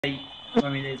I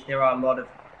mean, there are a lot of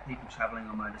people travelling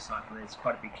on motorcycle. There's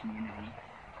quite a big community.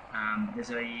 There's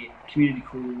a community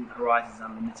called Horizons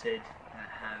Unlimited that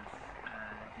have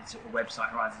it's a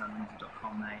website,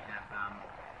 horizonsunlimited.com. They have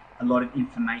a lot of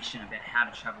information about how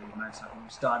to travel with motorcycle. It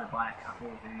was started by a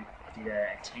couple who did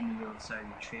a 10-year or so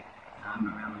trip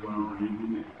around the world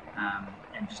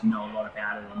and just know a lot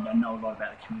about it and know a lot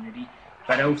about the community.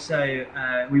 But also,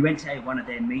 we went to one of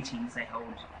their meetings. They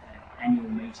hold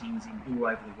annual meetings in all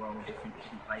over the world,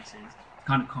 different places.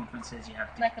 Kind of conferences you have.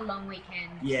 Like a long weekend.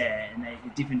 Yeah, and the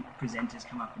different presenters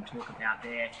come up and talk about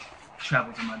their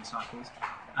travels on motorcycles.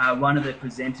 One of the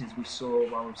presenters we saw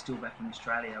while we were still back in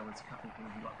Australia was a couple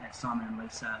called Simon and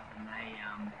Lisa, and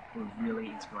they were really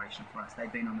inspirational for us.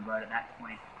 They've been on the road at that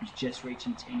point, which is just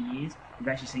reaching 10 years. We've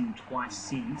actually seen them twice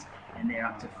since, and they're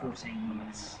up to 14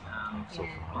 years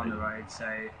on the road. So,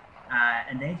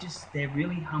 and they're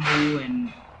really humble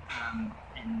and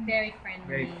very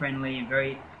friendly and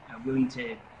very willing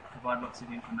to provide lots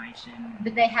of information.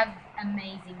 But they have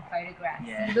amazing photographs.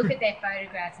 Yeah. You look at their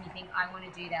photographs and you think, I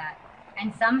want to do that.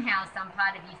 And somehow some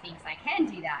part of you thinks, I can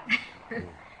do that.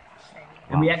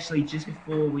 And we actually, just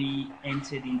before we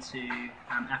entered into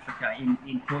Africa,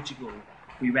 in Portugal,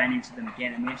 we ran into them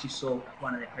again, and we actually saw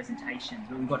one of their presentations,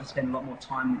 but we got to spend a lot more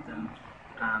time with them.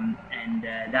 And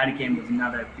that again was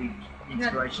another big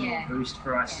inspirational boost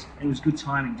for us. It was good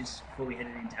timing just before we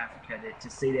headed into Africa to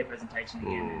see their presentation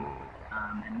again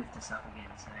and lift us up again.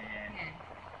 So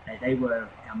they were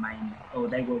our main, or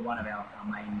they were one of our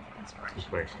main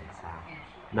inspirations.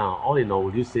 Now, all in all,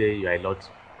 would you say you are a lot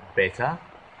better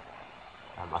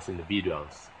as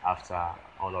individuals after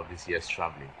all of these years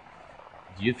traveling?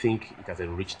 Do you think it has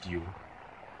enriched you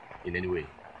in any way?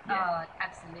 Oh,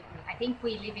 absolutely. I think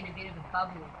we live in a bit of a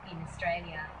bubble in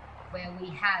Australia where we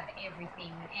have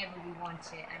everything whenever we want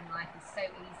it, and life is so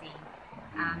easy.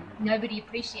 Nobody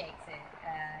appreciates it.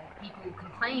 People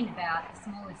complain about the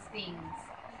smallest things,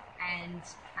 and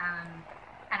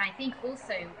I think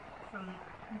also from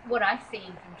what I've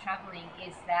seen from travelling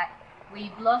is that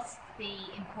we've lost the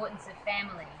importance of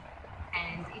family.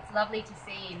 And it's lovely to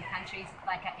see in countries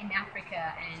like in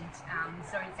Africa and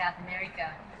so in South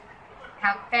America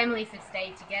how families have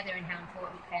stayed together and how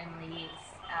important family is.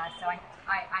 So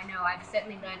I know I've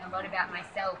certainly learned a lot about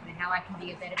myself and how I can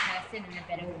be a better person and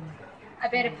a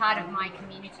better part of my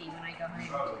community when I go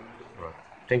home. Right.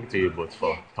 Thank you to you both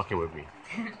for talking with me.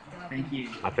 Thank you.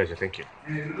 My pleasure. Thank you.